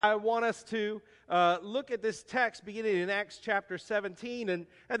I want us to look at this text beginning in Acts chapter 17, and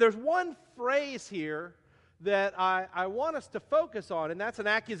there's one phrase here that I want us to focus on, and that's an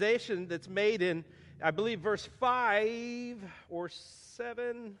accusation that's made in, I believe, verse 5 or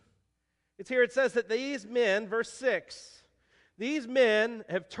 7. It's here, it says that these men, verse 6, these men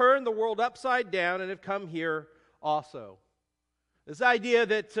have turned the world upside down and have come here also. This idea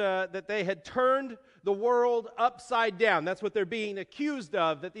that they had turned the world upside down. That's what they're being accused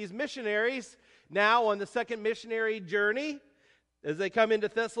of, that these missionaries, now on the second missionary journey, as they come into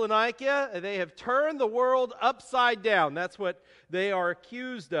Thessalonica, they have turned the world upside down. That's what they are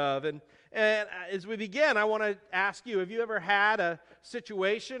accused of. And as we begin, I want to ask you, have you ever had a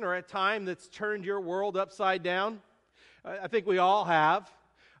situation or a time that's turned your world upside down? I think we all have.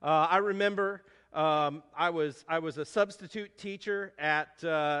 I remember I was a substitute teacher at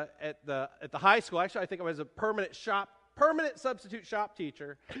the high school. Actually, I think I was a permanent substitute shop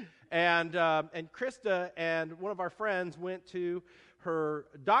teacher. And Krista and one of our friends went to her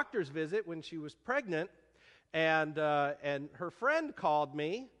doctor's visit when she was pregnant, and her friend called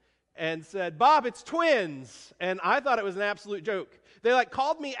me and said, "Bob, it's twins." And I thought it was an absolute joke. They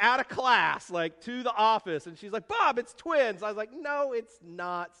called me out of class, to the office, and she's like, "Bob, it's twins." I was like, "No, it's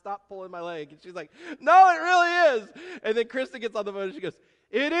not. Stop pulling my leg." And she's like, "No, it really is." And then Krista gets on the phone and she goes,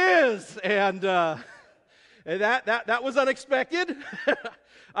 "It is." And that was unexpected.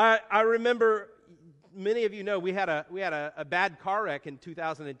 I remember, many of you know, we had a bad car wreck in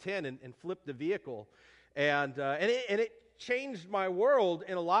 2010 and flipped the vehicle, and it changed my world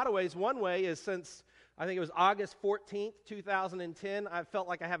in a lot of ways. One way is, since I think it was August 14th, 2010, I felt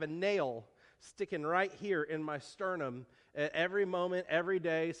like I have a nail sticking right here in my sternum at every moment, every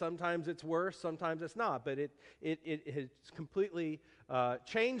day. Sometimes it's worse, sometimes it's not, but it has completely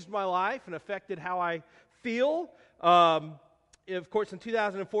changed my life and affected how I feel. Of course, in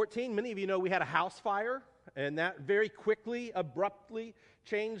 2014, many of you know we had a house fire, and that very quickly, abruptly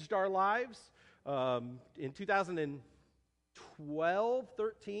changed our lives. In 2012,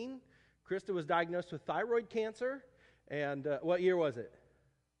 13, Krista was diagnosed with thyroid cancer, and what year was it?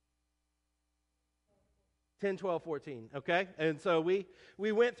 10, 12, 14, okay? And so we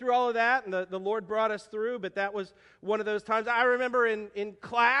went through all of that, and the Lord brought us through, but that was one of those times. I remember in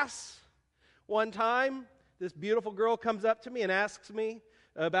class one time, this beautiful girl comes up to me and asks me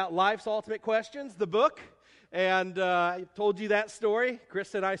about Life's Ultimate Questions, the book. And I told you that story.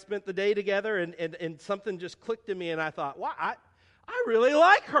 Chris and I spent the day together, and something just clicked in me, and I thought, wow, I really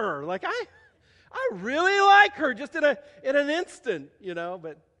like her. I really like her, just in an instant,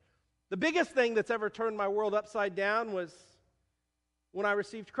 But the biggest thing that's ever turned my world upside down was when I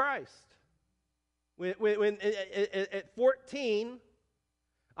received Christ. When at 14,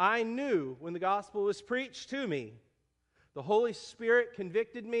 I knew when the gospel was preached to me, the Holy Spirit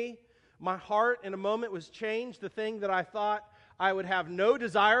convicted me. My heart in a moment was changed. The thing that I thought I would have no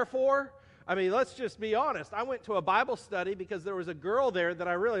desire for. I mean, let's just be honest. I went to a Bible study because there was a girl there that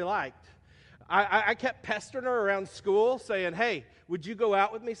I really liked. I kept pestering her around school saying, "Hey, would you go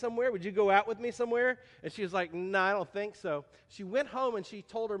out with me somewhere? Would you go out with me somewhere?" And she was like, "No, I don't think so." She went home and she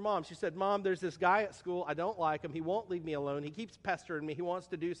told her mom. She said, "Mom, there's this guy at school. I don't like him. He won't leave me alone. He keeps pestering me. He wants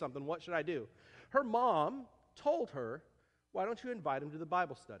to do something. What should I do?" Her mom told her, "Why don't you invite him to the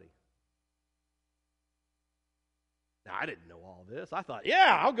Bible study?" Now, I didn't know all this. I thought,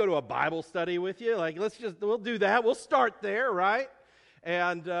 yeah, I'll go to a Bible study with you. We'll do that. We'll start there, right?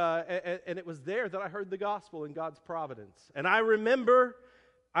 And it was there that I heard the gospel in God's providence. And I remember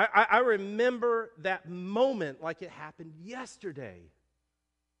that moment like it happened yesterday,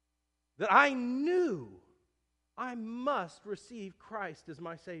 that I knew I must receive Christ as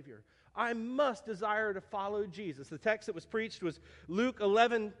my Savior. I must desire to follow Jesus. The text that was preached was Luke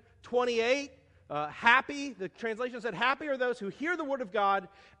 11:28. The translation said, "Happy are those who hear the word of God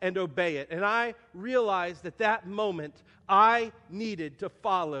and obey it." And I realized at that moment I needed to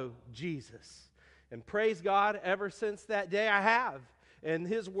follow Jesus. And praise God, ever since that day I have. And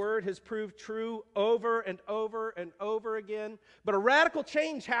His word has proved true over and over and over again. But a radical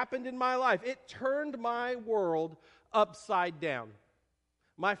change happened in my life. It turned my world upside down.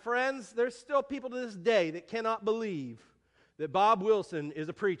 My friends, there's still people to this day that cannot believe that Bob Wilson is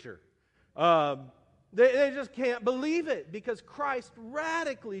a preacher. They just can't believe it, because Christ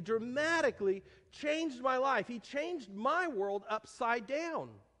radically, dramatically changed my life. He changed my world upside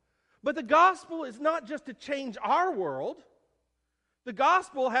down. But the gospel is not just to change our world. The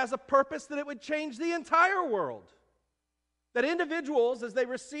gospel has a purpose that it would change the entire world. That individuals, as they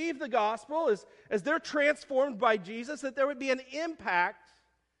receive the gospel, as they're transformed by Jesus, that there would be an impact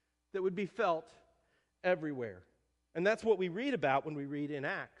that would be felt everywhere. And that's what we read about when we read in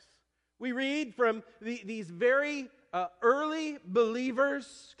Acts. We read from these very early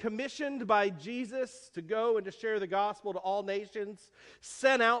believers commissioned by Jesus to go and to share the gospel to all nations,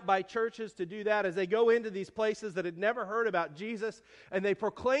 sent out by churches to do that as they go into these places that had never heard about Jesus, and they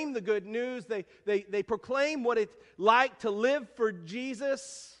proclaim the good news. They proclaim what it's like to live for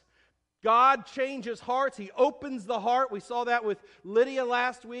Jesus. God changes hearts. He opens the heart. We saw that with Lydia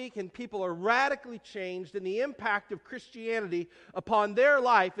last week, and people are radically changed, and the impact of Christianity upon their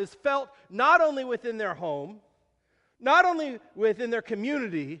life is felt not only within their home, not only within their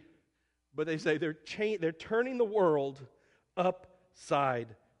community, but they say they're turning the world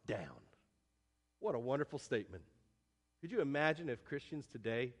upside down. What a wonderful statement. Could you imagine if Christians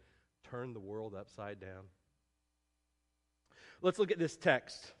today turned the world upside down? Let's look at this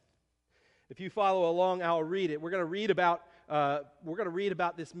text. If you follow along, I'll read it. We're going to read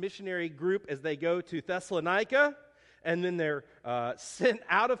about this missionary group as they go to Thessalonica, and then they're sent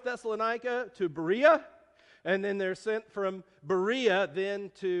out of Thessalonica to Berea, and then they're sent from Berea then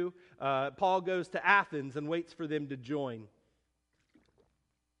to Paul goes to Athens and waits for them to join.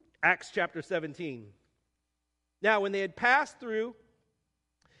 Acts chapter 17. Now, when they had passed through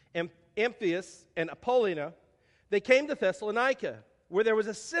Amphius and Apollonia, they came to Thessalonica, where there was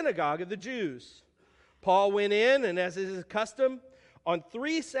a synagogue of the Jews. Paul went in, and as is his custom, on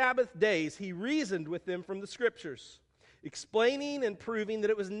 3 Sabbath days he reasoned with them from the Scriptures, explaining and proving that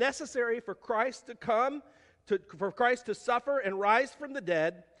it was necessary for Christ to suffer and rise from the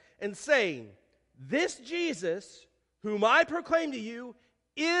dead, and saying, "This Jesus, whom I proclaim to you,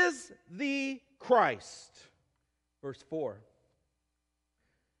 is the Christ." Verse 4.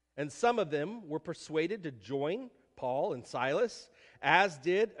 And some of them were persuaded to join Paul and Silas, as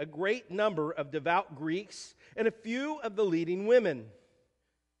did a great number of devout Greeks and a few of the leading women.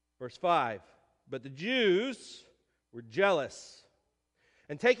 Verse 5. But the Jews were jealous,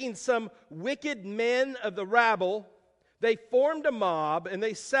 and taking some wicked men of the rabble, they formed a mob, and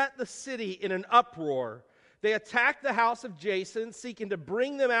they set the city in an uproar. They attacked the house of Jason, seeking to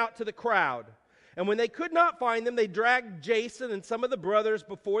bring them out to the crowd. And when they could not find them, they dragged Jason and some of the brothers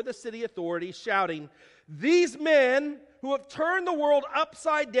before the city authorities, shouting, "These men who have turned the world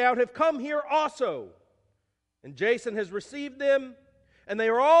upside down have come here also." And Jason has received them, and they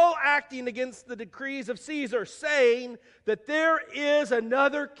are all acting against the decrees of Caesar, saying that there is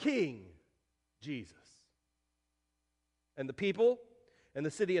another king, Jesus. And the people and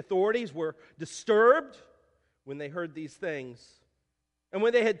the city authorities were disturbed when they heard these things. And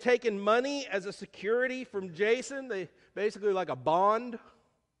when they had taken money as a security from Jason, they basically like a bond,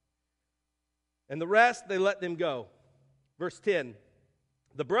 and the rest, they let them go. Verse 10,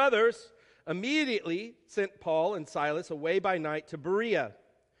 the brothers immediately sent Paul and Silas away by night to Berea.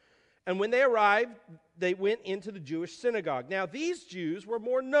 And when they arrived, they went into the Jewish synagogue. Now these Jews were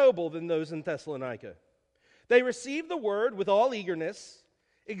more noble than those in Thessalonica. They received the word with all eagerness,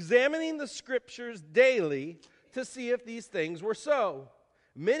 examining the Scriptures daily to see if these things were so.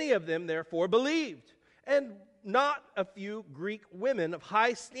 Many of them, therefore, believed, and not a few Greek women of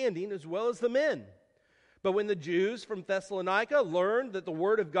high standing as well as the men. But when the Jews from Thessalonica learned that the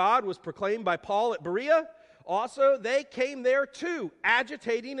word of God was proclaimed by Paul at Berea, also they came there too,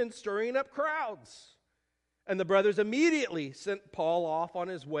 agitating and stirring up crowds. And the brothers immediately sent Paul off on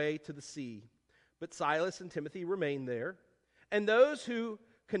his way to the sea. But Silas and Timothy remained there. And those who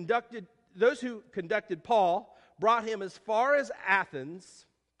conducted Paul brought him as far as Athens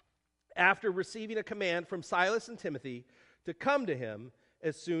after receiving a command from Silas and Timothy to come to him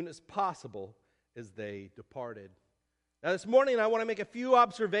as soon as possible as they departed. Now this morning I want to make a few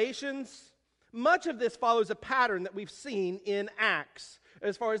observations. Much of this follows a pattern that we've seen in Acts,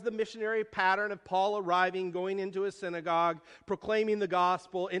 as far as the missionary pattern of Paul arriving, going into a synagogue, proclaiming the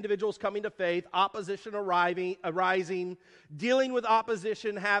gospel, individuals coming to faith, opposition arising, dealing with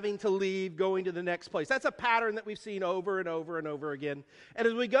opposition, having to leave, going to the next place. That's a pattern that we've seen over and over and over again. And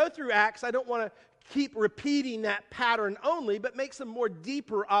as we go through Acts, I don't want to keep repeating that pattern only, but make some more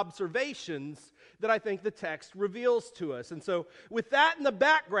deeper observations that I think the text reveals to us. And so with that in the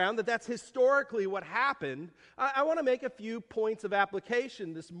background, that's historically what happened, I want to make a few points of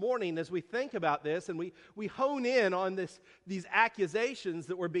application this morning as we think about this, and we hone in on these accusations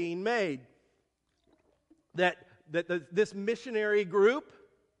that were being made. This missionary group,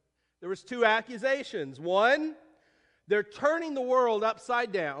 there was 2 accusations. One, they're turning the world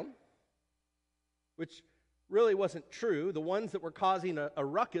upside down, which really wasn't true. The ones that were causing a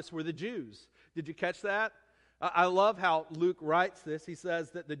ruckus were the Jews. Did you catch that? I love how Luke writes this. He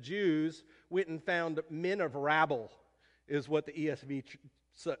says that the Jews went and found men of rabble, is what the ESV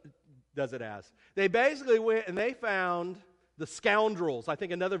does it as. They basically went and they found the scoundrels. I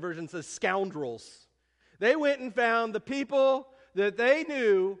think another version says scoundrels. They went and found the people that they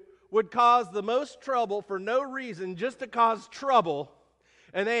knew would cause the most trouble for no reason, just to cause trouble.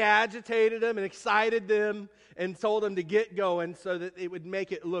 And they agitated them and excited them and told them to get going so that it would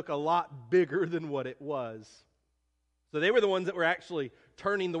make it look a lot bigger than what it was. So they were the ones that were actually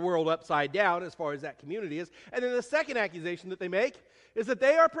turning the world upside down as far as that community is. And then the second accusation that they make is that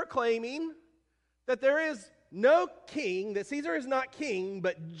they are proclaiming that there is no king, that Caesar is not king,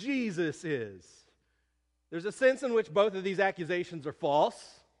 but Jesus is. There's a sense in which both of these accusations are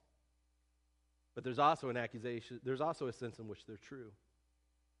false, but there's also a sense in which they're true.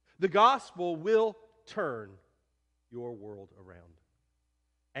 The gospel will turn your world around.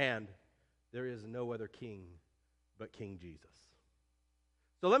 And there is no other king but King Jesus.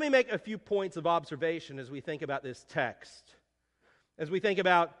 So let me make a few points of observation as we think about this text. As we think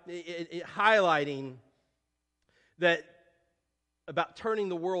about it highlighting that about turning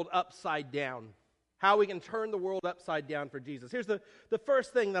the world upside down. How we can turn the world upside down for Jesus. Here's the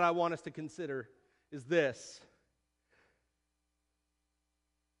first thing that I want us to consider is this.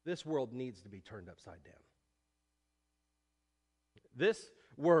 This world needs to be turned upside down. This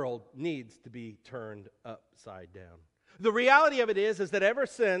world needs to be turned upside down. The reality of it is that ever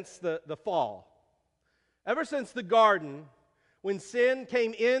since the fall, ever since the garden, when sin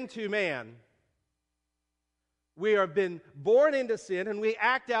came into man, we have been born into sin and we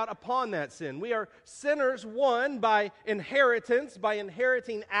act out upon that sin. We are sinners, one, by inheritance, by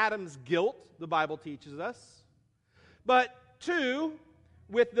inheriting Adam's guilt, the Bible teaches us. But two,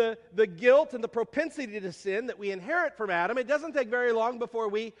 with the guilt and the propensity to sin that we inherit from Adam, it doesn't take very long before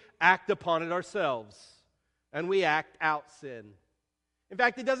we act upon it ourselves. And we act out sin. In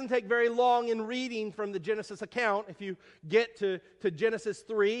fact, it doesn't take very long in reading from the Genesis account. If you get to Genesis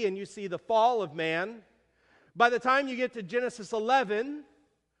 3 and you see the fall of man, by the time you get to Genesis 11,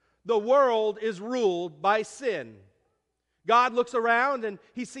 the world is ruled by sin. God looks around and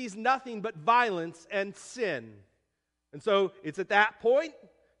he sees nothing but violence and sin. And so it's at that point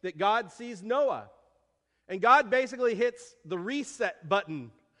that God sees Noah. And God basically hits the reset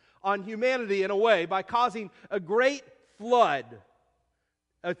button on humanity in a way by causing a great flood,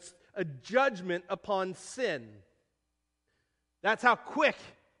 a judgment upon sin. That's how quick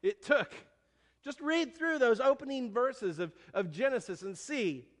it took. Just read through those opening verses of Genesis and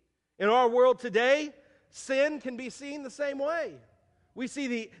see. In our world today, sin can be seen the same way. We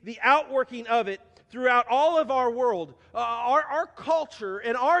see the outworking of it throughout all of our world. Our culture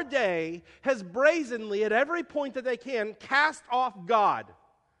in our day has brazenly, at every point that they can, cast off God.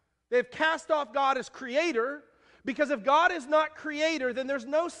 They've cast off God as creator, because if God is not creator, then there's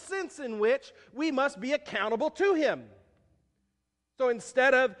no sense in which we must be accountable to him. So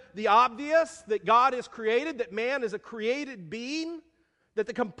instead of the obvious, that God is created, that man is a created being, that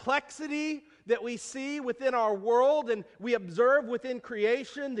the complexity that we see within our world and we observe within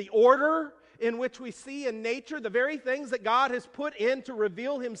creation, the order in which we see in nature, the very things that God has put in to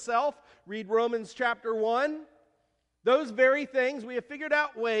reveal himself, read Romans chapter 1, those very things, we have figured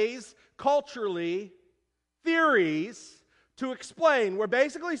out ways, culturally, theories, to explain. Where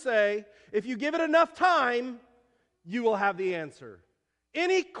basically say, if you give it enough time, you will have the answer.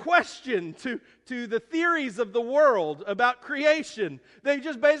 Any question to the theories of the world about creation, they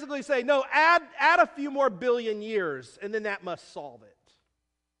just basically say, no, add a few more billion years, and then that must solve it.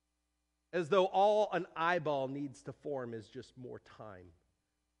 As though all an eyeball needs to form is just more time.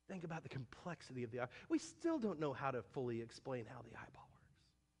 Think about the complexity of the eye. We still don't know how to fully explain how the eyeball works.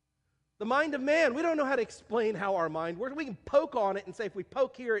 The mind of man, we don't know how to explain how our mind works. We can poke on it and say, if we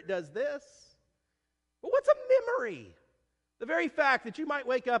poke here, it does this. But what's a memory? The very fact that you might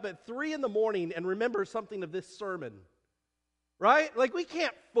wake up at 3 in the morning and remember something of this sermon. Right? Like, we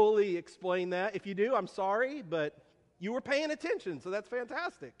can't fully explain that. If you do, I'm sorry, but you were paying attention, so that's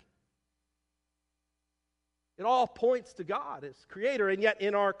fantastic. It all points to God as creator, and yet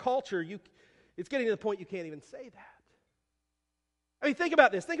in our culture, it's getting to the point you can't even say that. I mean, think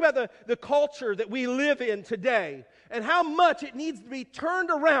about this. Think about the culture that we live in today and how much it needs to be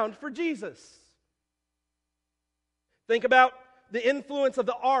turned around for Jesus. Think about the influence of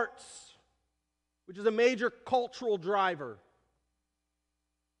the arts, which is a major cultural driver.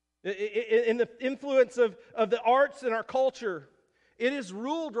 In the influence of the arts in our culture, it is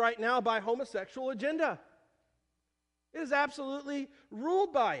ruled right now by homosexual agenda. It is absolutely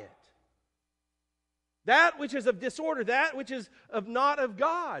ruled by it. That which is of disorder, that which is of not of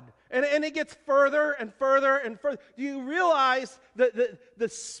God. And it gets further and further and further. Do you realize the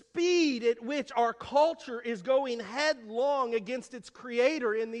speed at which our culture is going headlong against its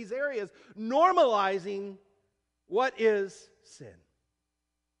creator in these areas, normalizing what is sin?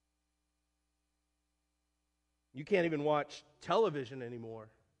 You can't even watch television anymore.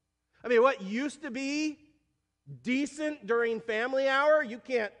 I mean, what used to be decent during family hour, you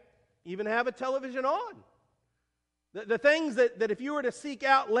can't even have a television on. The things that if you were to seek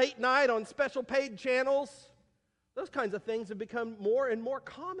out late night on special paid channels, those kinds of things have become more and more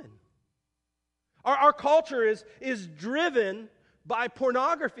common. Our culture is driven by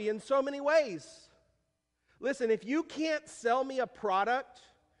pornography in so many ways. Listen, if you can't sell me a product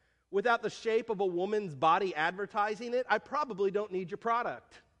without the shape of a woman's body advertising it, I probably don't need your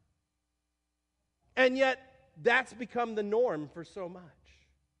product. And yet, that's become the norm for so much.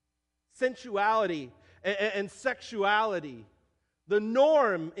 Sensuality and sexuality, the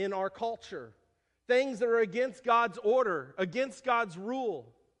norm in our culture. Things that are against God's order, against God's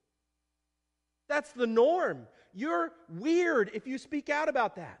rule. That's the norm. You're weird if you speak out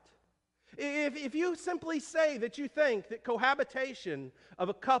about that. If you simply say that you think that cohabitation of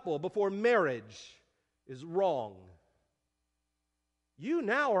a couple before marriage is wrong, you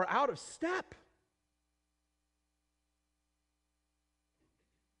now are out of step.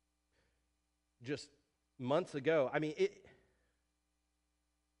 Just months ago, I mean,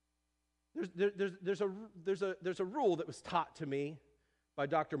 there's a rule that was taught to me by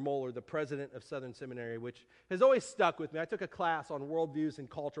Dr. Moeller, the president of Southern Seminary, which has always stuck with me. I took a class on worldviews and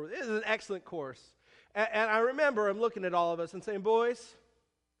culture. It is an excellent course. And I remember him looking at all of us and saying, boys,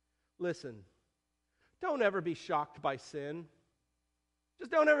 listen, don't ever be shocked by sin.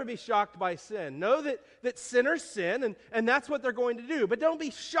 Just don't ever be shocked by sin. Know that sinners sin, and that's what they're going to do. But don't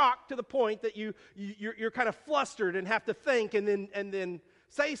be shocked to the point that you're kind of flustered and have to think and then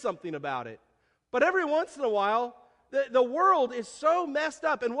say something about it. But every once in a while, the world is so messed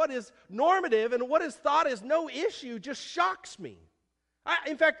up, and what is normative and what is thought is no issue just shocks me.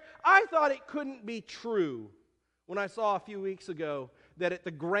 In fact, I thought it couldn't be true when I saw a few weeks ago that at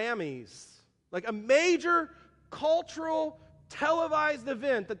the Grammys, like a major cultural televised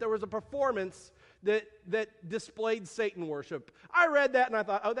event, that there was a performance that displayed Satan worship. I read that and I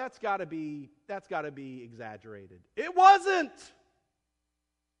thought, oh, that's got to be exaggerated. It wasn't.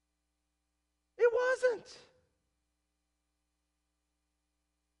 It wasn't.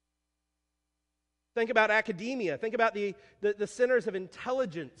 Think about academia. Think about the centers of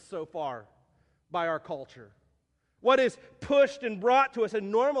intelligence so far by our culture. What is pushed and brought to us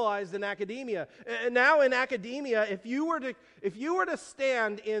and normalized in academia. And now in academia, if you were to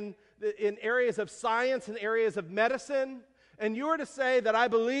stand in areas of science and areas of medicine, and you were to say that I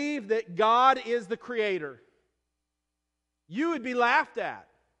believe that God is the creator, you would be laughed at.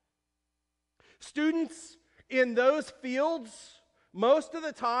 Students in those fields, most of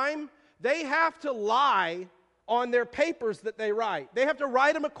the time, they have to lie on their papers that they write. They have to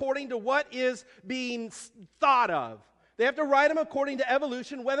write them according to what is being thought of. They have to write them according to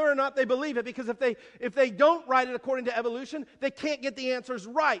evolution, whether or not they believe it, because if they don't write it according to evolution, they can't get the answers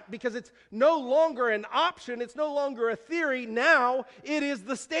right, because it's no longer an option, it's no longer a theory, now it is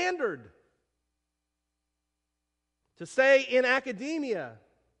the standard. To say in academia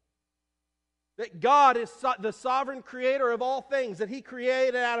that God is the sovereign creator of all things, that He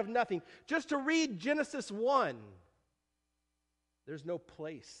created out of nothing. Just to read Genesis 1, there's no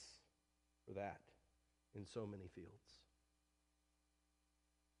place for that in so many fields.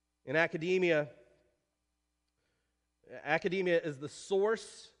 In academia is the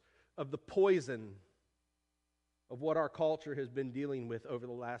source of the poison of what our culture has been dealing with over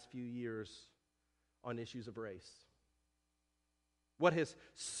the last few years on issues of race. What has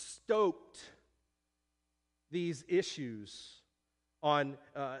stoked these issues on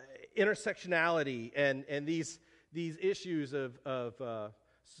intersectionality and these issues of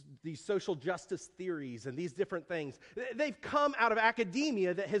these social justice theories and these different things. They've come out of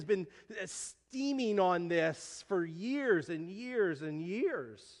academia that has been steaming on this for years and years and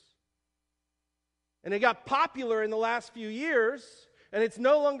years. And it got popular in the last few years, and it's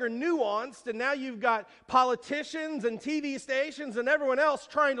no longer nuanced, and now you've got politicians and TV stations and everyone else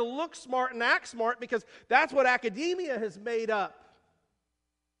trying to look smart and act smart because that's what academia has made up.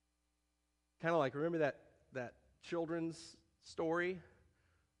 Kind of like, remember that children's story?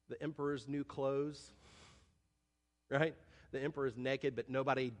 The emperor's new clothes, right? The emperor's naked, but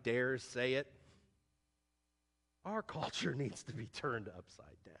nobody dares say it. Our culture needs to be turned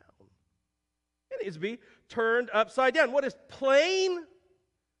upside down. It needs to be turned upside down. What is plain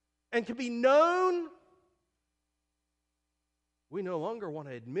and can be known we no longer want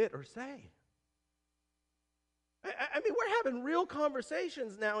to admit or say. I mean, we're having real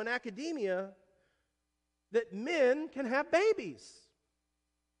conversations now in academia that men can have babies.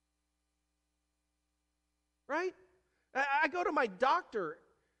 Right? I go to my doctor,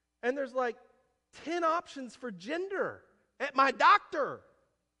 and there's like 10 options for gender at my doctor.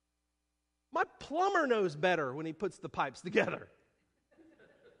 My plumber knows better when he puts the pipes together.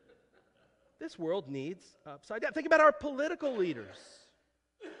 This world needs upside down. Think about our political leaders.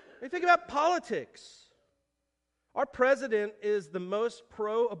 Think about politics. Our president is the most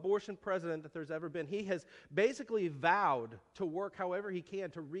pro-abortion president that there's ever been. He has basically vowed to work however he can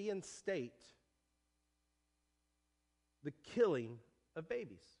to reinstate the killing of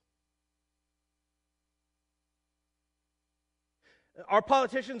babies. Our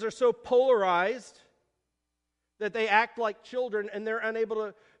politicians are so polarized that they act like children, and they're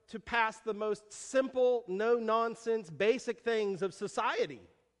unable to pass the most simple, no-nonsense, basic things of society.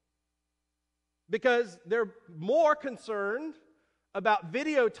 Because they're more concerned about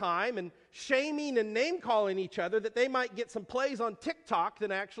video time and shaming and name-calling each other that they might get some plays on TikTok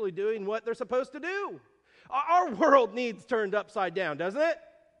than actually doing what they're supposed to do. Our world needs turned upside down, doesn't it?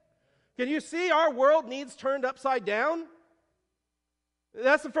 Can you see our world needs turned upside down?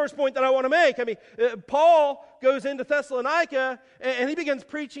 That's the first point that I want to make. I mean, Paul goes into Thessalonica and he begins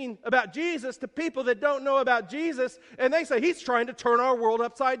preaching about Jesus to people that don't know about Jesus, and they say he's trying to turn our world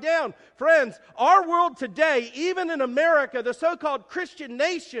upside down. Friends, our world today, even in America, the so-called Christian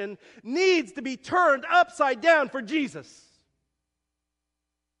nation, needs to be turned upside down for Jesus.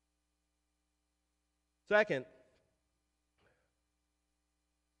 Second,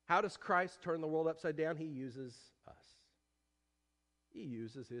 how does Christ turn the world upside down? He uses us. He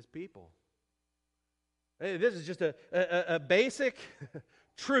uses his people. Hey, this is just a basic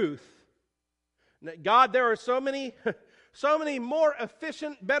truth. God, there are so many more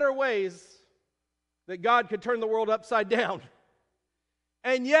efficient, better ways that God could turn the world upside down.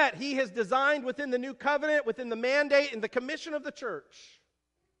 And yet, he has designed within the new covenant, within the mandate and the commission of the church,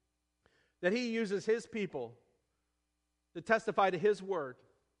 that he uses his people to testify to his word,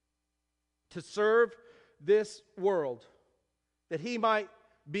 to serve this world, that he might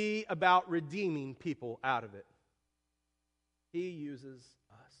be about redeeming people out of it. He uses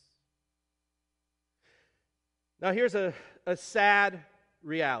us. Now here's a sad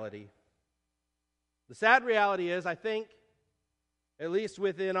reality. The sad reality is, I think, at least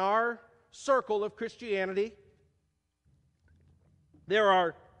within our circle of Christianity, there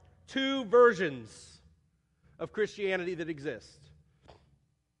are two versions of Christianity that exist.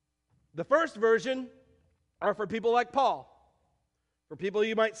 The first version are for people like Paul, for people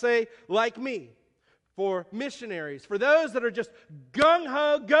you might say like me, for missionaries, for those that are just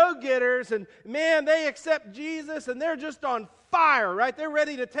gung-ho go-getters, and man, they accept Jesus and they're just on fire, right? They're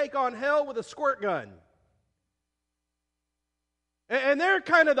ready to take on hell with a squirt gun. And they're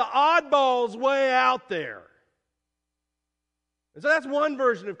kind of the oddballs way out there. And so that's one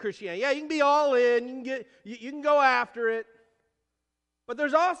version of Christianity. Yeah, you can be all in, you can go after it. But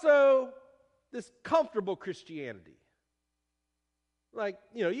there's also this comfortable Christianity. Like,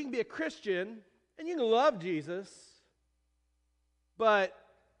 you can be a Christian and you can love Jesus, but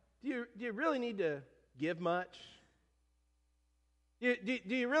do you really need to give much? Do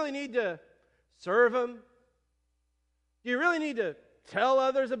you really need to serve him? Do you really need to tell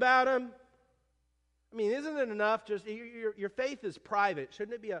others about him? I mean, isn't it enough just, your faith is private.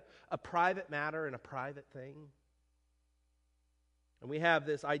 Shouldn't it be a private matter and a private thing? And we have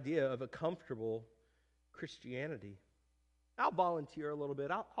this idea of a comfortable Christianity. I'll volunteer a little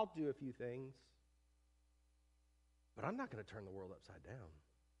bit. I'll do a few things. But I'm not going to turn the world upside down.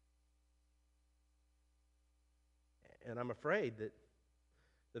 And I'm afraid that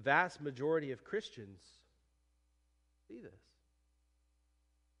the vast majority of Christians see this.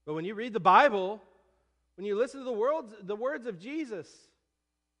 But when you read the Bible, when you listen to the words of Jesus,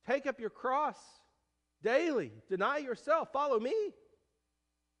 take up your cross daily, deny yourself, follow me.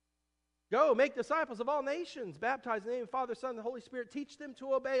 Go, make disciples of all nations, baptize in the name of the Father, Son, and the Holy Spirit. Teach them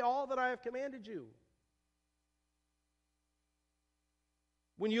to obey all that I have commanded you.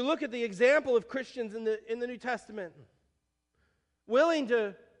 When you look at the example of Christians in the New Testament, willing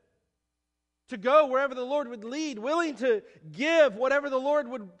to go wherever the Lord would lead, willing to give whatever the Lord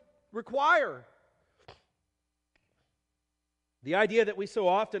would require. The idea that we so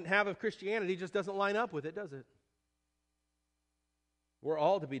often have of Christianity just doesn't line up with it, does it? We're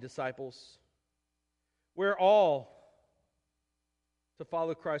all to be disciples. We're all to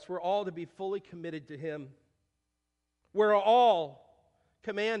follow Christ. We're all to be fully committed to him. We're all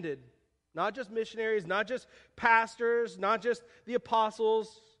commanded Not just missionaries, not just pastors, not just the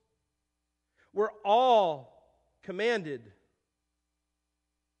apostles. We're all commanded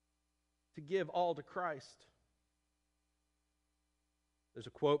to give all to Christ. There's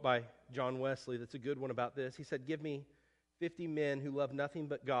a quote by John Wesley that's a good one about this. He said, "Give me 50 men who love nothing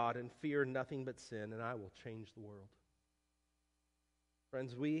but God and fear nothing but sin, and I will change the world."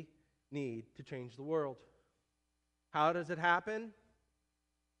 Friends, we need to change the world. How does it happen?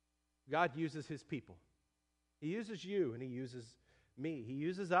 God uses His people. He uses you and He uses me. He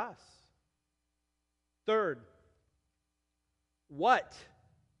uses us. Third, what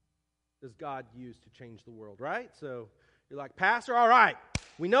does God use to change the world, right? So you're like, "Pastor, all right,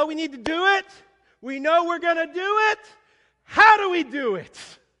 we know we need to do it. We know we're going to do it. How do we do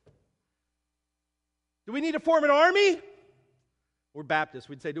it? Do we need to form an army?" We're Baptists.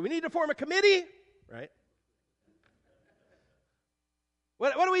 We'd say, "Do we need to form a committee?" Right?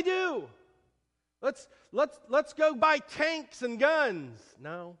 What do we do? Let's go buy tanks and guns.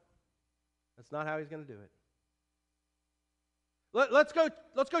 No, that's not how He's going to do it. Let's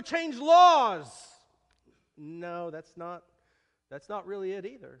go change laws. No, that's not really it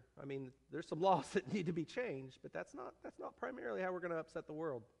either. I mean, there's some laws that need to be changed, but that's not primarily how we're going to upset the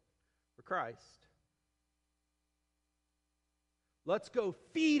world for Christ. Let's go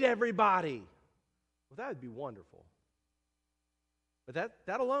feed everybody. Well, that would be wonderful. But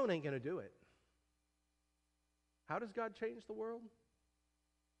that alone ain't going to do it. How does God change the world?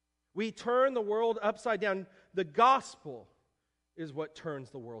 We turn the world upside down. The gospel is what turns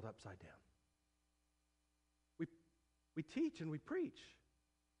the world upside down. We teach and we preach.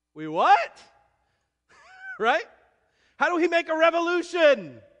 We what? Right? How do we make a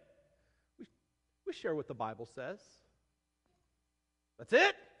revolution? We share what the Bible says. That's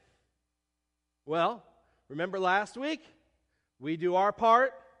it? Well, remember last week? We do our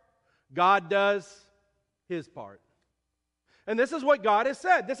part. God does His part. And this is what God has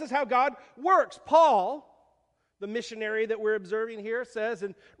said. This is how God works. Paul, the missionary that we're observing here, says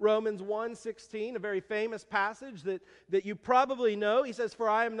in Romans 1:16, a very famous passage that you probably know. He says, "For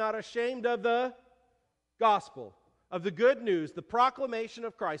I am not ashamed of the gospel, of the good news, the proclamation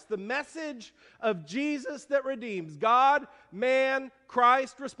of Christ, the message of Jesus that redeems." God, man,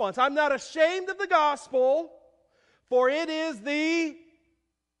 Christ response. "I'm not ashamed of the gospel, for it is the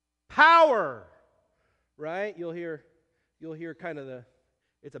power." Right? You'll hear kind of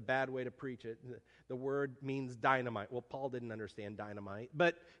it's a bad way to preach it. The word means dynamite. Well, Paul didn't understand dynamite.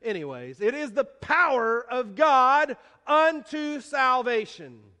 But anyways, it is the power of God unto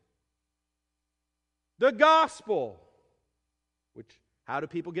salvation. The gospel. Which, how do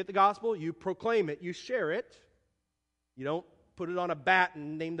people get the gospel? You proclaim it. You share it. You don't put it on a bat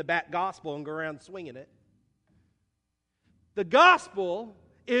and name the bat gospel and go around swinging it. The gospel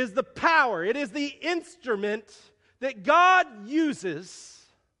is the power. It is the instrument that God uses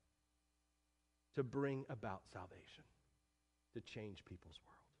to bring about salvation, to change people's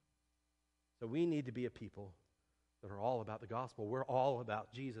world. So we need to be a people that are all about the gospel. We're all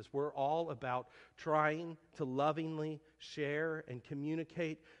about Jesus. We're all about trying to lovingly share and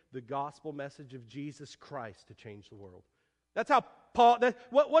communicate the gospel message of Jesus Christ to change the world. That's how Paul,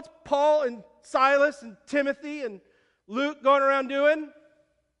 what's Paul and Silas and Timothy and Luke going around doing?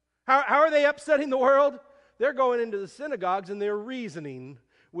 How are they upsetting the world? They're going into the synagogues and they're reasoning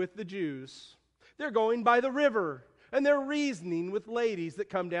with the Jews. They're going by the river and they're reasoning with ladies that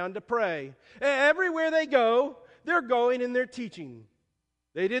come down to pray. Everywhere they go, they're going and they're teaching.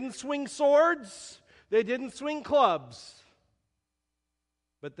 They didn't swing swords. They didn't swing clubs.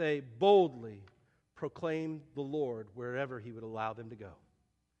 But they boldly proclaimed the Lord wherever He would allow them to go.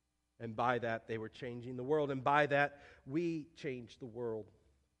 And by that, they were changing the world. And by that, we changed the world.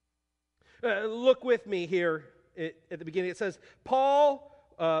 Look with me here at the beginning. It says,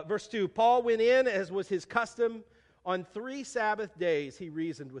 verse 2, Paul went in, as was his custom. On 3 Sabbath days, he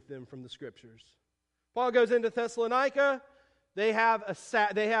reasoned with them from the Scriptures. Paul goes into Thessalonica. They have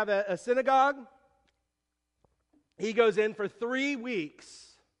a synagogue. He goes in for 3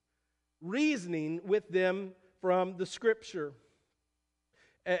 weeks, reasoning with them from the Scripture.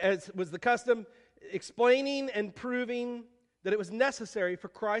 As was the custom, explaining and proving that it was necessary for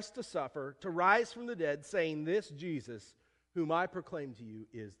Christ to suffer, to rise from the dead, saying, "This Jesus, whom I proclaim to you,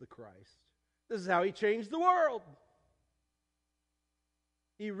 is the Christ." This is how He changed the world.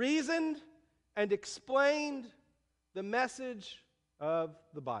 He reasoned and explained the message of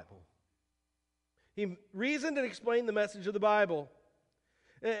the Bible. He reasoned and explained the message of the Bible.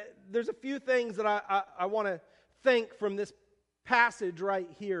 There's a few things that I want to think from this passage right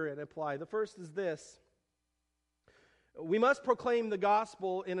here and apply. The first is this. We must proclaim the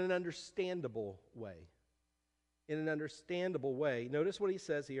gospel in an understandable way. In an understandable way. Notice what he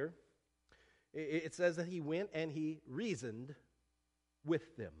says here. It says that he went and he reasoned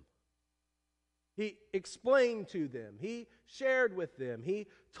with them. He explained to them. He shared with them. He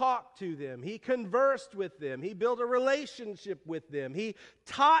talked to them. He conversed with them. He built a relationship with them. He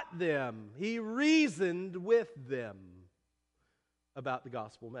taught them. He reasoned with them about the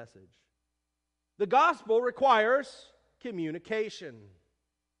gospel message. The gospel requires communication.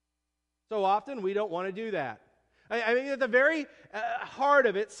 So often we don't want to do that. I mean, at the very heart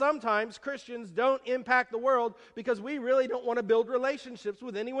of it, sometimes Christians don't impact the world because we really don't want to build relationships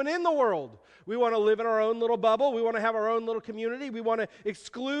with anyone in the world. We want to live in our own little bubble. We want to have our own little community. We want to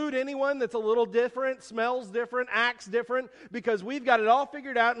exclude anyone that's a little different, smells different, acts different, because we've got it all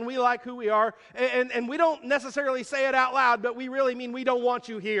figured out and we like who we are. And we don't necessarily say it out loud, but we really mean we don't want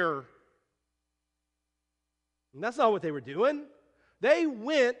you here. And that's not what they were doing. They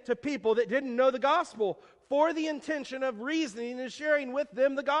went to people that didn't know the gospel for the intention of reasoning and sharing with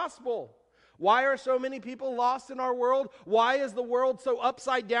them the gospel. Why are so many people lost in our world? Why is the world so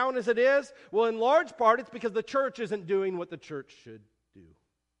upside down as it is? Well, in large part, it's because the church isn't doing what the church should do.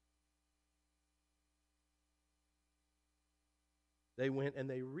 They went and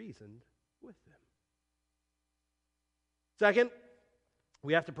they reasoned with them. Second,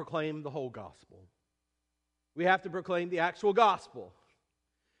 we have to proclaim the whole gospel. We have to proclaim the actual gospel.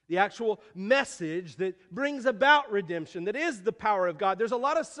 The actual message that brings about redemption, that is the power of God. There's a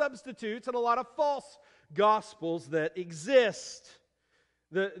lot of substitutes and a lot of false gospels that exist.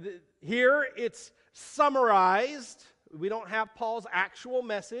 Here it's summarized. We don't have Paul's actual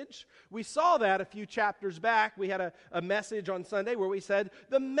message. We saw that a few chapters back. We had a message on Sunday where we said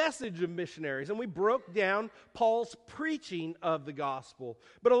the message of missionaries, and we broke down Paul's preaching of the gospel.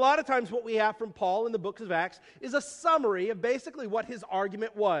 But a lot of times what we have from Paul in the books of Acts is a summary of basically what his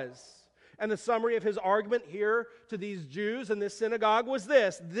argument was. And the summary of his argument here to these Jews in this synagogue was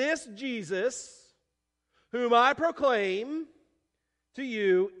this: this Jesus, whom I proclaim to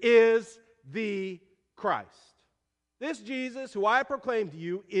you, is the Christ. This Jesus, who I proclaim to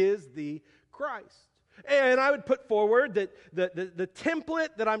you, is the Christ. And I would put forward that the template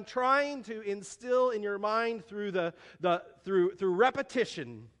that I'm trying to instill in your mind through through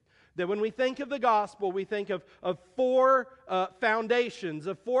repetition, that when we think of the gospel, we think of four foundations,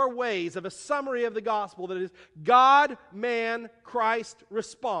 of four ways, of a summary of the gospel that is God, man, Christ,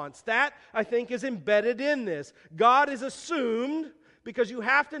 response. That, I think, is embedded in this. God is assumed because you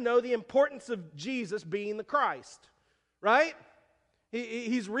have to know the importance of Jesus being the Christ. Right?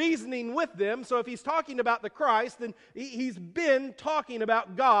 He's reasoning with them, so if he's talking about the Christ, then he's been talking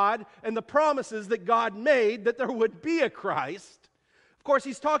about God and the promises that God made that there would be a Christ. Of course,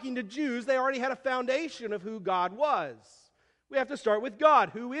 he's talking to Jews. They already had a foundation of who God was. We have to start with God.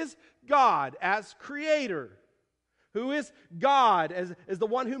 Who is God as creator? Who is God as the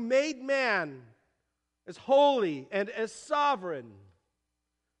one who made man, as holy and as sovereign,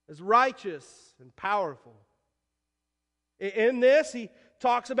 as righteous and powerful? In this, he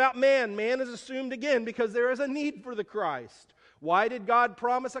talks about man. Man is assumed again because there is a need for the Christ. Why did God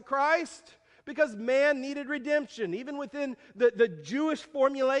promise a Christ? Because man needed redemption. Even within the Jewish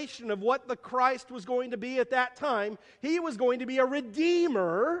formulation of what the Christ was going to be at that time, he was going to be a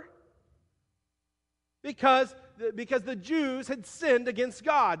redeemer because the Jews had sinned against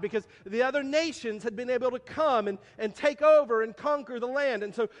God, because the other nations had been able to come and take over and conquer the land.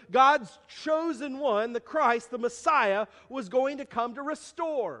 And so God's chosen one, the Christ, the Messiah, was going to come to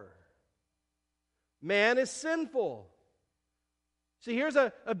restore. Man is sinful. See, here's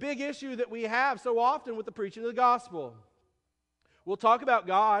a big issue that we have so often with the preaching of the gospel. We'll talk about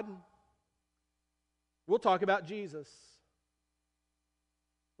God. We'll talk about Jesus.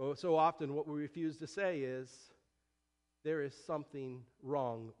 But so often what we refuse to say is, there is something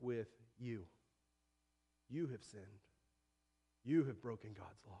wrong with you. You have sinned. You have broken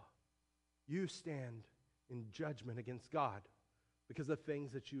God's law. You stand in judgment against God because of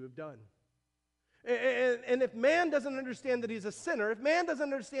things that you have done. And if man doesn't understand that he's a sinner, if man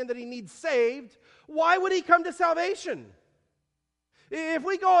doesn't understand that he needs saved, why would he come to salvation? If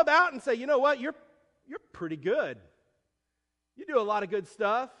we go about and say, you know what, you're pretty good. You do a lot of good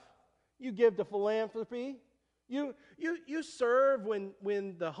stuff. You give to philanthropy. You serve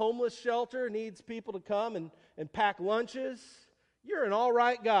when the homeless shelter needs people to come and pack lunches. You're an all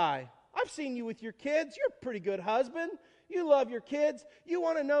right guy. I've seen you with your kids. You're a pretty good husband. You love your kids. You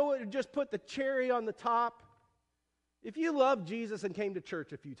want to know what to just put the cherry on the top? If you love Jesus and came to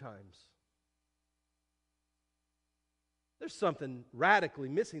church a few times, there's something radically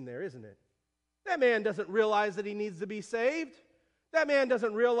missing there, isn't it? That man doesn't realize that he needs to be saved. That man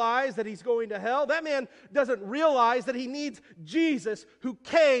doesn't realize that he's going to hell. That man doesn't realize that he needs Jesus, who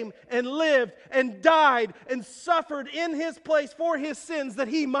came and lived and died and suffered in his place for his sins that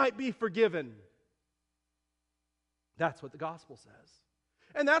he might be forgiven. That's what the gospel says.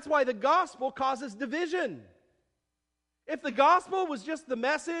 And that's why the gospel causes division. If the gospel was just the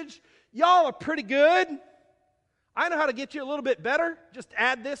message, y'all are pretty good. I know how to get you a little bit better. Just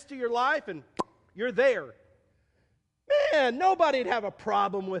add this to your life and you're there. Man, nobody'd have a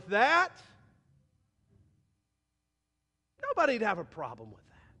problem with that. Nobody'd have a problem with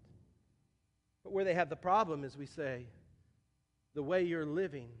that. But where they have the problem is we say, the way you're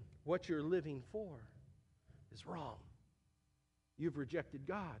living, what you're living for, is wrong. You've rejected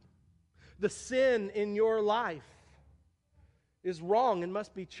God. The sin in your life is wrong and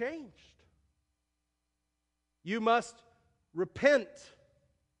must be changed. You must repent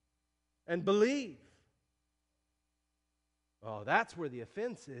and believe. Oh, that's where the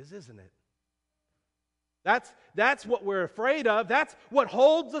offense is, isn't it? That's what we're afraid of. That's what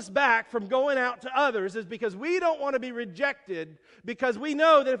holds us back from going out to others, is because we don't want to be rejected, because we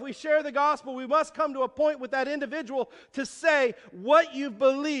know that if we share the gospel, we must come to a point with that individual to say what you've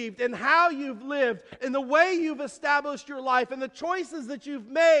believed and how you've lived and the way you've established your life and the choices that you've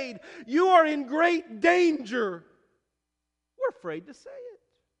made. You are in great danger. We're afraid to say it.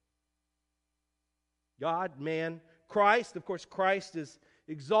 God, man, Christ, of course, Christ is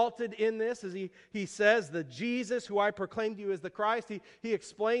exalted in this, as he says, the Jesus who I proclaim to you as the Christ. He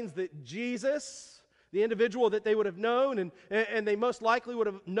explains that Jesus, the individual that they would have known, and they most likely would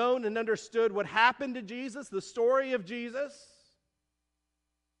have known and understood what happened to Jesus, the story of Jesus.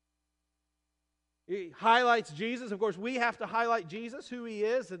 He highlights Jesus. Of course, we have to highlight Jesus, who he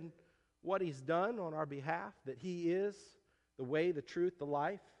is and what he's done on our behalf, that he is the way, the truth, the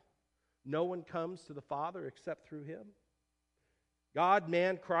life. No one comes to the Father except through him. God,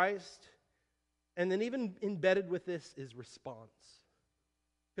 man, Christ. And then even embedded with this is response.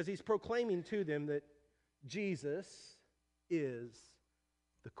 Because he's proclaiming to them that Jesus is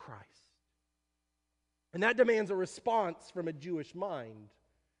the Christ. And that demands a response from a Jewish mind,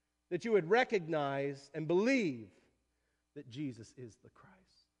 that you would recognize and believe that Jesus is the Christ.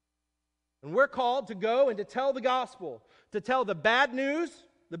 And we're called to go and to tell the gospel, to tell the bad news.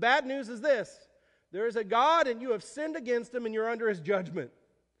 The bad news is this: there is a God and you have sinned against him and you're under his judgment.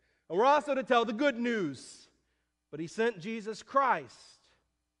 And we're also to tell the good news. But he sent Jesus Christ.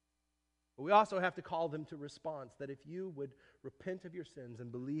 But we also have to call them to response, that if you would repent of your sins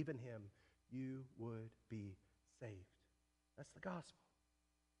and believe in him, you would be saved. That's the gospel.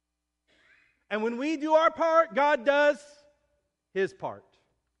 And when we do our part, God does his part.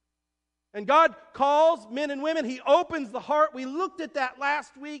 And God calls men and women. He opens the heart. We looked at that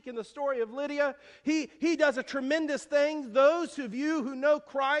last week in the story of Lydia. He does a tremendous thing. Those of you who know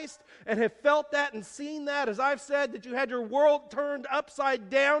Christ and have felt that and seen that, as I've said, that you had your world turned upside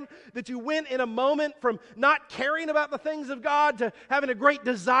down, that you went in a moment from not caring about the things of God to having a great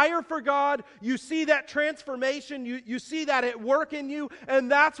desire for God. You see that transformation. You see that at work in you.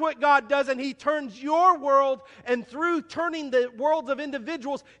 And that's what God does. And he turns your world, and through turning the worlds of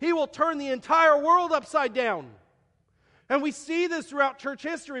individuals, he will turn the entire world upside down. And we see this throughout church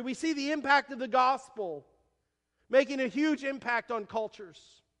history. We see the impact of the gospel making a huge impact on cultures.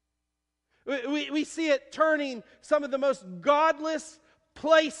 We see it turning some of the most godless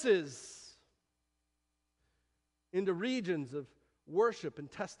places into regions of worship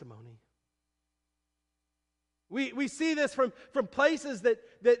and testimony. We see this from places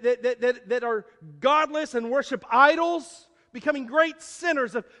that are godless and worship idols, becoming great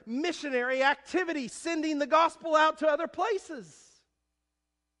centers of missionary activity, sending the gospel out to other places.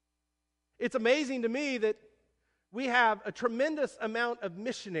 It's amazing to me that we have a tremendous amount of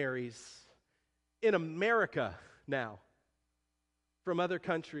missionaries in America now from other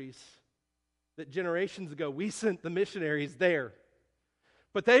countries that generations ago we sent the missionaries there.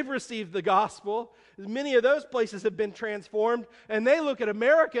 But they've received the gospel. Many of those places have been transformed. And they look at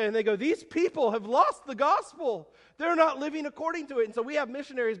America and they go, these people have lost the gospel. They're not living according to it. And so we have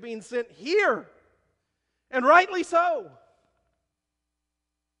missionaries being sent here. And rightly so.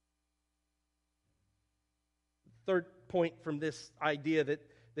 Third point from this idea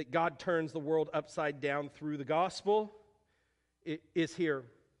that God turns the world upside down through the gospel is here.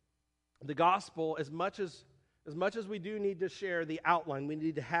 The gospel, as much as we do need to share the outline, we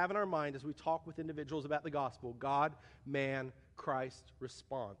need to have in our mind as we talk with individuals about the gospel, God, man, Christ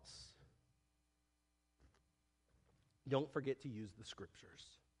response. Don't forget to use the scriptures.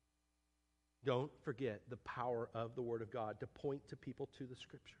 Don't forget the power of the Word of God to point to people to the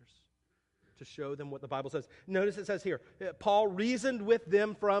scriptures, to show them what the Bible says. Notice it says here, Paul reasoned with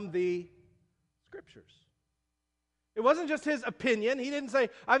them from the Scriptures. It wasn't just his opinion. He didn't say,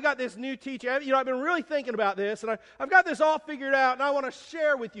 I've got this new teaching. I've been really thinking about this, and I've got this all figured out, and I want to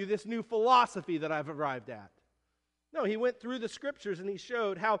share with you this new philosophy that I've arrived at. No, he went through the Scriptures, and he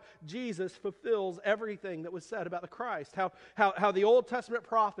showed how Jesus fulfills everything that was said about the Christ, how the Old Testament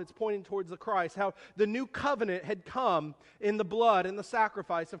prophets pointing towards the Christ, how the new covenant had come in the blood and the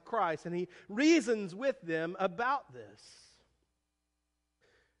sacrifice of Christ, and he reasons with them about this.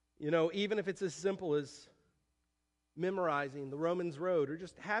 Even if it's as simple as memorizing the Romans Road, or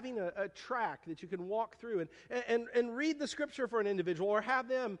just having a track that you can walk through and read the Scripture for an individual, or have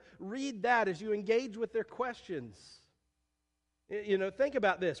them read that as you engage with their questions. Think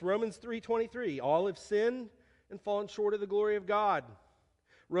about this. Romans 3:23, all have sinned and fallen short of the glory of God.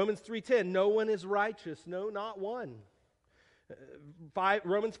 Romans 3:10, no one is righteous, no, not one.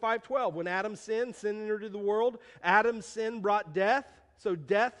 Romans 5:12, when Adam sinned, sin entered the world. Adam's sin brought death, so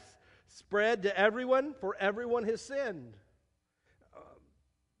death spread to everyone, for everyone has sinned.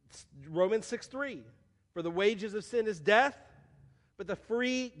 Romans 6:3, for the wages of sin is death, but the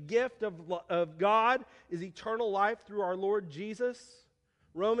free gift of God is eternal life through our Lord Jesus.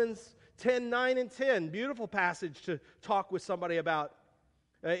 Romans 10:9 and 10, beautiful passage to talk with somebody about.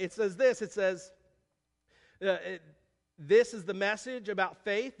 It says this, this is the message about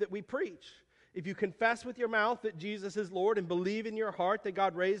faith that we preach. If you confess with your mouth that Jesus is Lord and believe in your heart that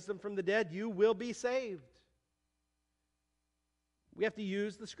God raised him from the dead, you will be saved. We have to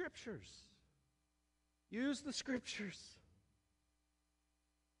use the Scriptures. Use the Scriptures.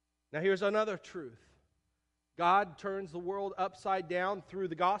 Now here's another truth. God turns the world upside down through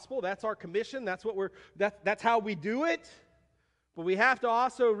the gospel. That's our commission. That's how we do it. But we have to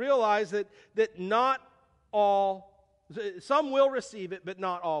also realize that not all, some will receive it, but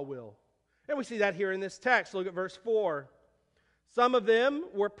not all will. And we see that here in this text. Look at verse 4. Some of them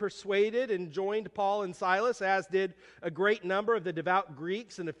were persuaded and joined Paul and Silas, as did a great number of the devout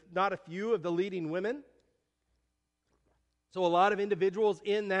Greeks and not a few of the leading women. So a lot of individuals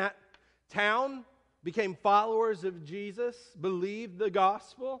in that town became followers of Jesus, believed the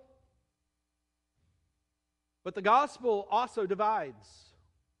gospel. But the gospel also divides.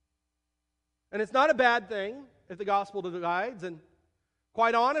 And it's not a bad thing if the gospel divides. And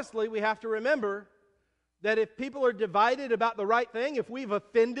quite honestly, we have to remember that if people are divided about the right thing, if we've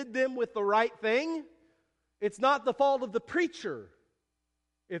offended them with the right thing, it's not the fault of the preacher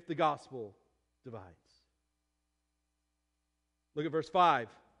if the gospel divides. Look at verse 5.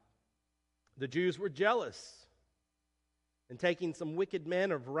 The Jews were jealous, and taking some wicked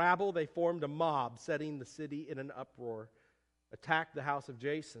men of rabble, they formed a mob, setting the city in an uproar, attacked the house of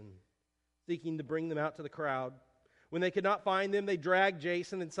Jason, seeking to bring them out to the crowd. When they could not find them, they dragged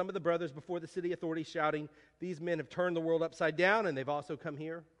Jason and some of the brothers before the city authorities, shouting, "These men have turned the world upside down, and they've also come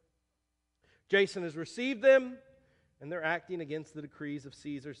here." Jason has received them, and they're acting against the decrees of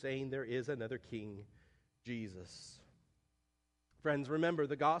Caesar, saying there is another king, Jesus. Friends, remember,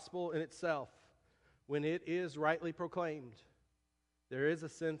 the gospel in itself, when it is rightly proclaimed, there is a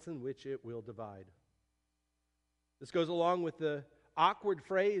sense in which it will divide. This goes along with the awkward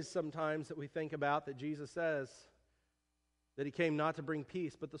phrase sometimes that we think about that Jesus says, that he came not to bring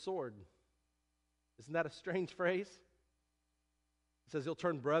peace, but the sword. Isn't that a strange phrase? He says he'll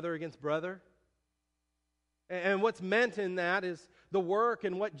turn brother against brother. And what's meant in that is the work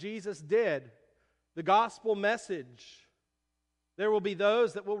and what Jesus did, the gospel message. There will be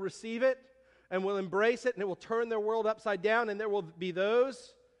those that will receive it and will embrace it, and it will turn their world upside down, and there will be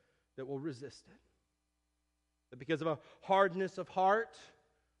those that will resist it. That because of a hardness of heart,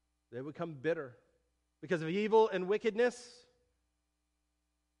 they will become bitter. Because of evil and wickedness,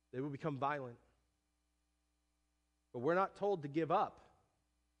 they will become violent. But we're not told to give up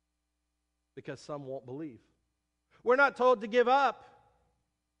because some won't believe. We're not told to give up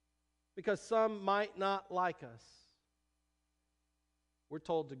because some might not like us. We're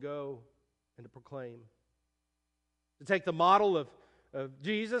told to go and to proclaim. To take the model of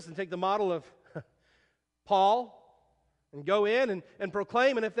Jesus and take the model of Paul and go in and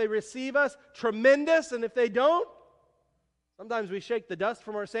proclaim. And if they receive us, tremendous. And if they don't, sometimes we shake the dust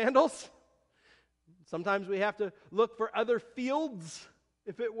from our sandals. Sometimes we have to look for other fields,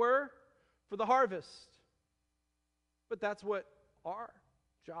 if it were, for the harvest. But that's what our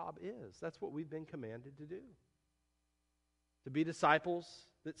job is. That's what we've been commanded to do. To be disciples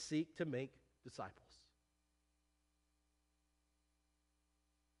that seek to make disciples.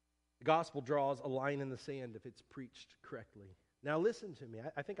 The gospel draws a line in the sand if it's preached correctly. Now listen to me.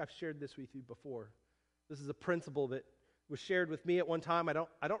 I think I've shared this with you before. This is a principle that was shared with me at one time.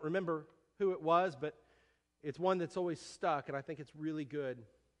 I don't remember who it was, but it's one that's always stuck, and I think it's really good.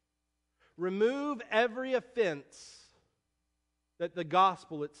 Remove every offense that the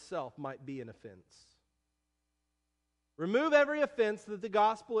gospel itself might be an offense. Remove every offense that the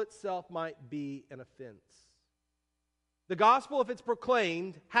gospel itself might be an offense. The gospel, if it's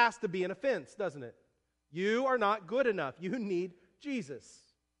proclaimed, has to be an offense, doesn't it? You are not good enough. You need Jesus.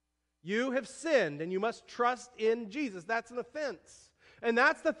 You have sinned, and you must trust in Jesus. That's an offense. And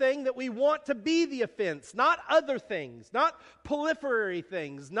that's the thing that we want to be the offense, not other things, not proliferary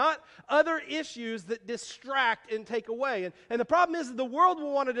things, not other issues that distract and take away. And the problem is that the world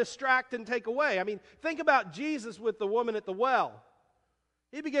will want to distract and take away. I mean, think about Jesus with the woman at the well.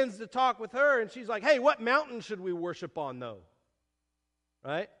 He begins to talk with her, and she's like, hey, what mountain should we worship on, though?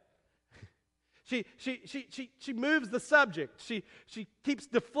 Right? She moves the subject. She keeps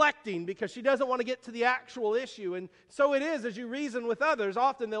deflecting because she doesn't want to get to the actual issue. And so it is as you reason with others.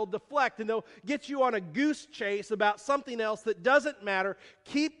 Often they'll deflect and they'll get you on a goose chase about something else that doesn't matter.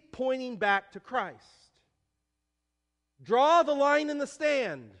 Keep pointing back to Christ. Draw the line in the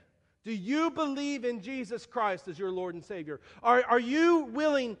sand. Do you believe in Jesus Christ as your Lord and Savior? Are you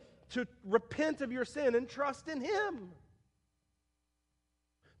willing to repent of your sin and trust in Him?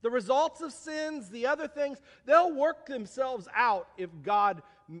 The results of sins, the other things, they'll work themselves out if God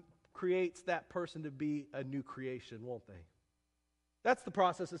creates that person to be a new creation, won't they? That's the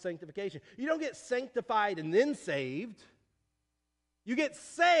process of sanctification. You don't get sanctified and then saved. You get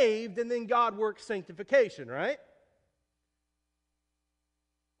saved and then God works sanctification, right?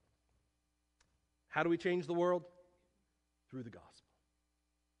 How do we change the world? Through the gospel.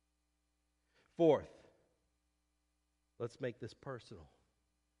 Fourth, let's make this personal.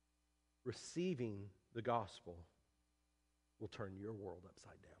 Receiving the gospel will turn your world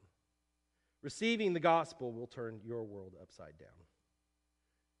upside down. Receiving the gospel will turn your world upside down.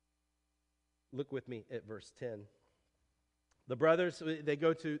 Look with me at verse 10. The brothers, they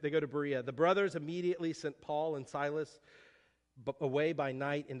go to Berea. The brothers immediately sent Paul and Silas away by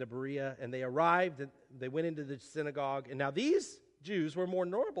night into Berea, and they arrived and they went into the synagogue. And now these Jews were more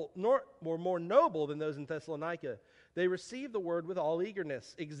noble than those in Thessalonica. They received the word with all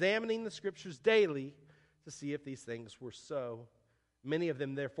eagerness, examining the scriptures daily to see if these things were so. Many of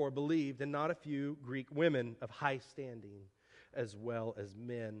them therefore believed, and not a few Greek women of high standing as well as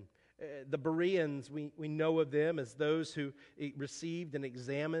men. The Bereans, we know of them as those who received and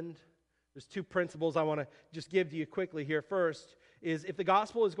examined. There's two principles I want to just give to you quickly here. First is if the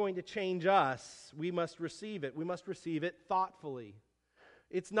gospel is going to change us, we must receive it. We must receive it thoughtfully.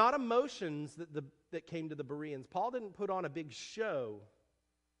 It's not emotions that came to the Bereans. Paul didn't put on a big show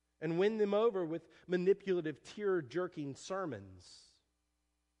and win them over with manipulative, tear-jerking sermons.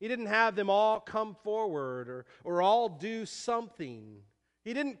 He didn't have them all come forward or all do something.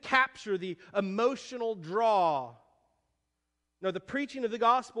 He didn't capture the emotional draw. No, the preaching of the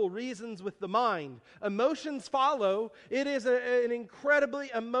gospel reasons with the mind. Emotions follow. It is an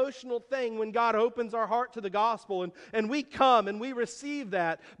incredibly emotional thing when God opens our heart to the gospel and we come and we receive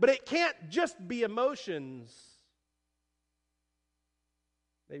that. But it can't just be emotions.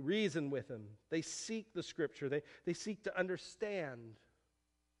 They reason with Him. They seek the Scripture. They seek to understand.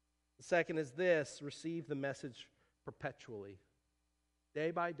 The second is this: receive the message perpetually.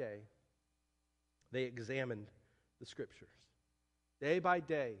 Day by day, they examined the Scriptures. Day by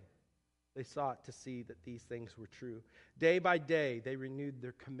day, they sought to see that these things were true. Day by day, they renewed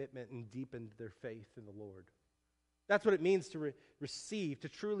their commitment and deepened their faith in the Lord. That's what it means to receive, to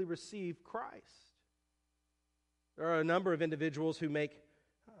truly receive Christ. There are a number of individuals who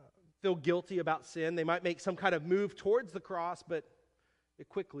feel guilty about sin. They might make some kind of move towards the cross, but it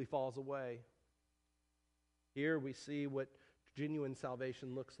quickly falls away. Here we see what genuine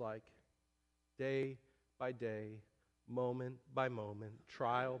salvation looks like. Day by day, moment by moment,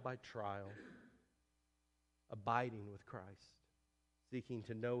 trial by trial, abiding with Christ, seeking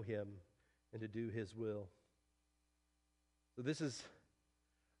to know Him and to do His will. So this is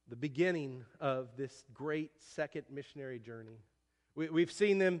the beginning of this great second missionary journey. We've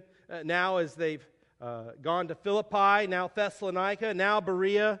seen them now as they've gone to Philippi, now Thessalonica, now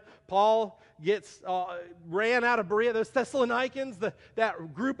Berea. Paul ran out of Berea. Those Thessalonians,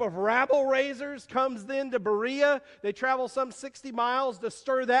 that group of rabble-raisers comes then to Berea. They travel some 60 miles to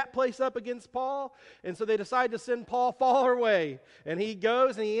stir that place up against Paul. And so they decide to send Paul far away. And he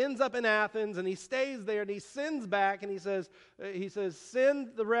goes and he ends up in Athens and he stays there and he sends back and he says, send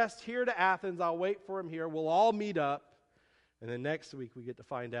the rest here to Athens. I'll wait for him here. We'll all meet up. And then next week we get to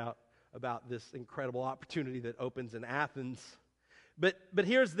find out about this incredible opportunity that opens in Athens. But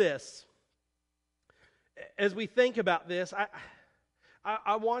here's this. As we think about this,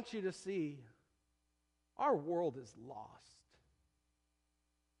 I want you to see our world is lost.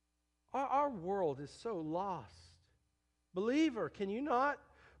 Our world is so lost. Believer, can you not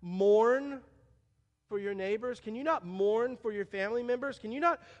mourn for your neighbors? Can you not mourn for your family members? Can you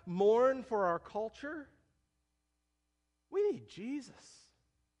not mourn for our culture? We need Jesus.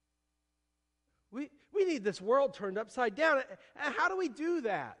 We need this world turned upside down. And how do we do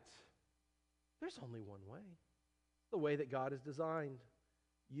that? There's only one way. The way that God has designed.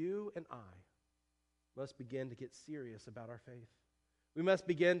 You and I must begin to get serious about our faith. We must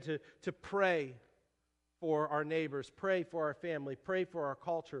begin to pray for our neighbors, pray for our family, pray for our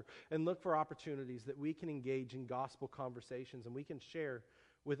culture, and look for opportunities that we can engage in gospel conversations and we can share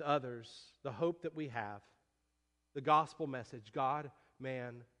with others the hope that we have, the gospel message, God,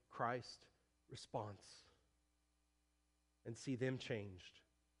 man, Christ, response, and see them changed,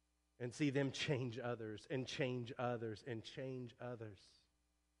 and see them change others, and change others, and change others.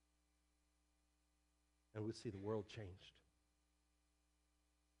 And we'll see the world changed.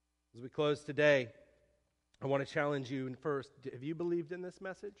 As we close today, I want to challenge you first. Have you believed in this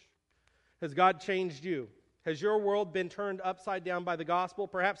message? Has God changed you? Has your world been turned upside down by the gospel?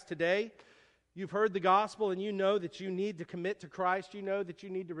 Perhaps today you've heard the gospel and you know that you need to commit to Christ. You know that you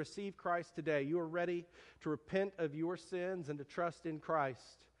need to receive Christ today. You are ready to repent of your sins and to trust in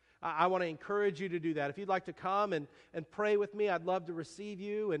Christ. I want to encourage you to do that. If you'd like to come and pray with me, I'd love to receive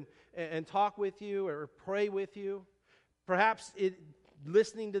you and talk with you or pray with you. Perhaps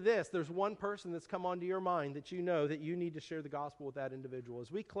listening to this, there's one person that's come onto your mind that you know that you need to share the gospel with that individual.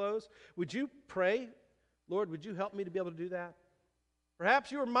 As we close, would you pray, Lord, would you help me to be able to do that?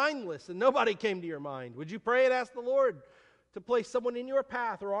 Perhaps you were mindless and nobody came to your mind. Would you pray and ask the Lord to place someone in your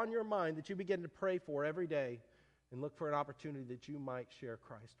path or on your mind that you begin to pray for every day and look for an opportunity that you might share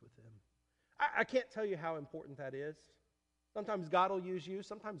Christ with them? I can't tell you how important that is. Sometimes God will use you.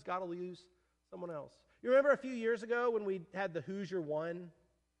 Sometimes God will use someone else. You remember a few years ago when we had the Who's Your One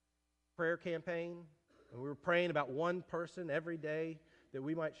prayer campaign? And we were praying about one person every day that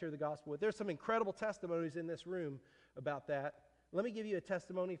we might share the gospel with. There's some incredible testimonies in this room about that. Let me give you a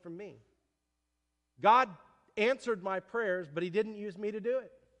testimony from me. God answered my prayers, but He didn't use me to do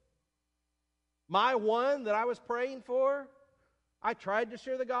it. My one that I was praying for, I tried to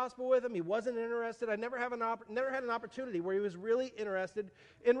share the gospel with him. He wasn't interested. I never had an opportunity where he was really interested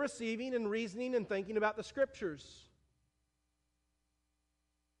in receiving and reasoning and thinking about the Scriptures.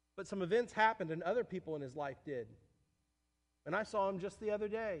 But some events happened and other people in his life did. And I saw him just the other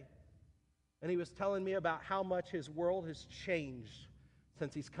day. And he was telling me about how much his world has changed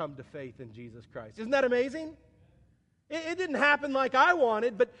since he's come to faith in Jesus Christ. Isn't that amazing? It didn't happen like I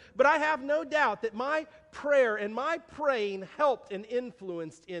wanted, but I have no doubt that my prayer and my praying helped and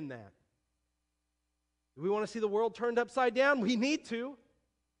influenced in that. Do we want to see the world turned upside down? We need to.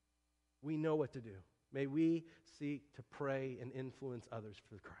 We know what to do. May we seek to pray and influence others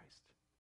for Christ.